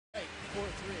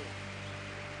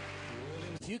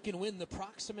you can win the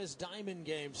Proximus Diamond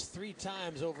Games 3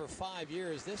 times over 5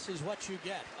 years, this is what you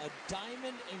get. A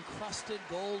diamond-encrusted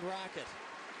gold racket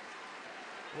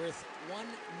worth 1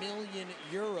 million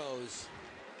euros.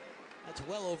 That's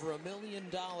well over $1 million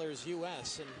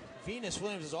US. And Venus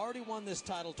Williams has already won this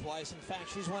title twice. In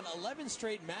fact, she's won 11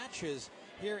 straight matches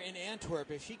here in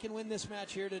Antwerp. If she can win this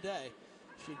match here today,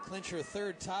 she'd clinch her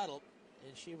 3rd title,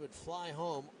 and she would fly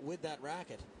home with that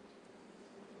racket.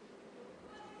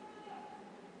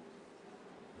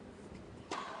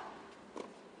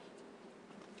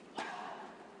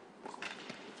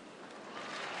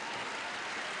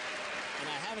 And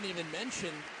I haven't even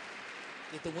mentioned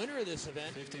that the winner of this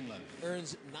event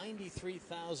earns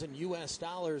 $93,000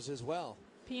 US as well.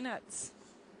 Peanuts.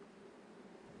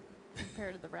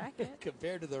 Compared to the racket.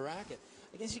 Compared to the racket.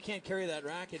 I guess you can't carry that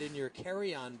racket in your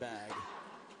carry-on bag.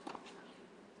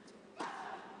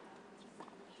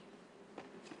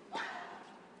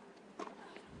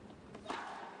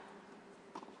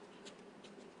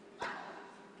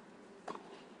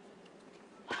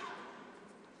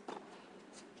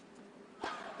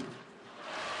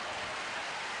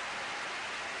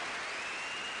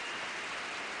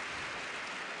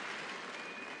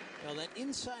 Well, that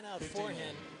inside-out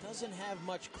forehand doesn't have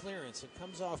much clearance. It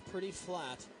comes off pretty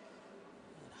flat. That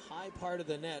high part of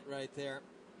the net right there,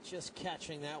 just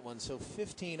catching that one. So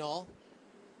 15 all.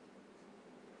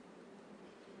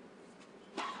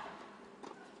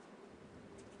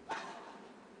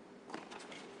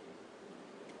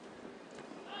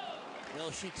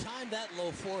 Well, she timed that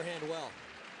low forehand well.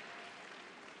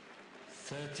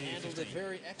 Handled it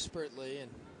very expertly,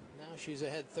 and now she's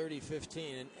ahead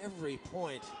 30-15, and every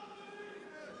point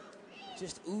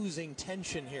just oozing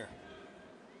tension here.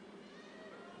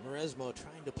 Mauresmo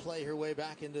trying to play her way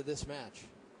back into this match.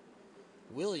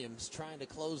 Williams trying to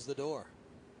close the door.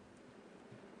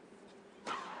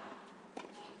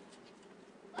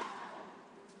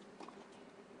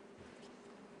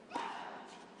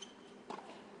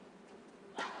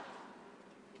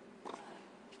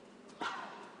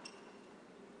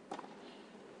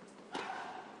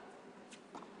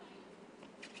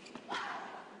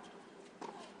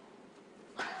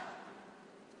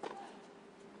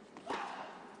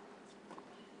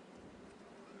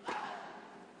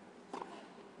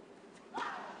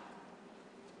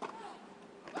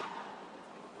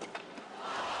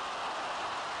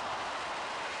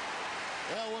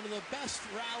 Well, one of the best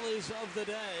rallies of the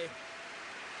day.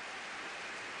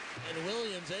 And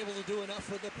Williams able to do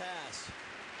enough with the pass.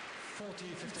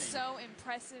 40-15. So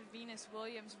impressive, Venus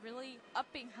Williams really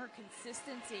upping her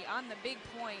consistency on the big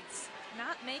points,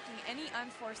 not making any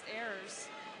unforced errors.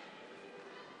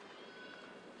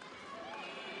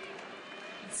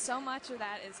 And so much of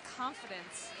that is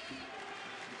confidence.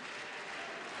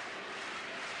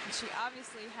 And she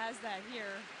obviously has that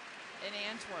here in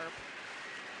Antwerp.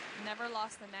 Never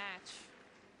lost the match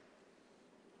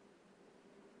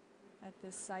at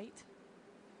this site.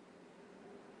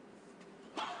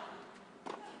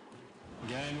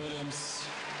 Game Williams.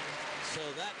 So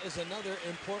that is another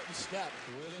important step.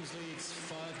 Williams leads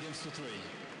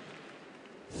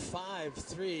 5-3.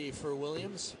 5-3 for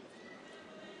Williams.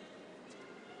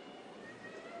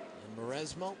 And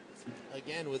Mauresmo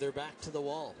again with her back to the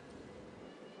wall.